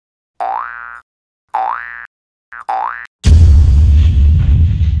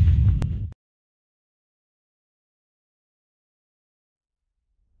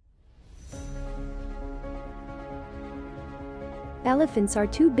Elephants are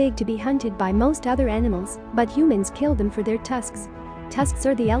too big to be hunted by most other animals, but humans kill them for their tusks. Tusks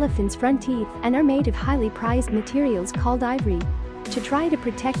are the elephant's front teeth and are made of highly prized materials called ivory. To try to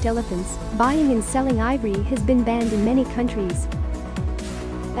protect elephants, buying and selling ivory has been banned in many countries.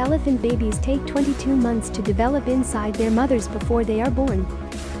 Elephant babies take 22 months to develop inside their mothers before they are born.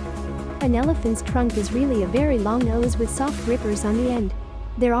 An elephant's trunk is really a very long nose with soft grippers on the end.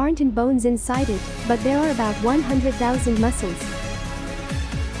 There aren't any bones inside it, but there are about 100,000 muscles.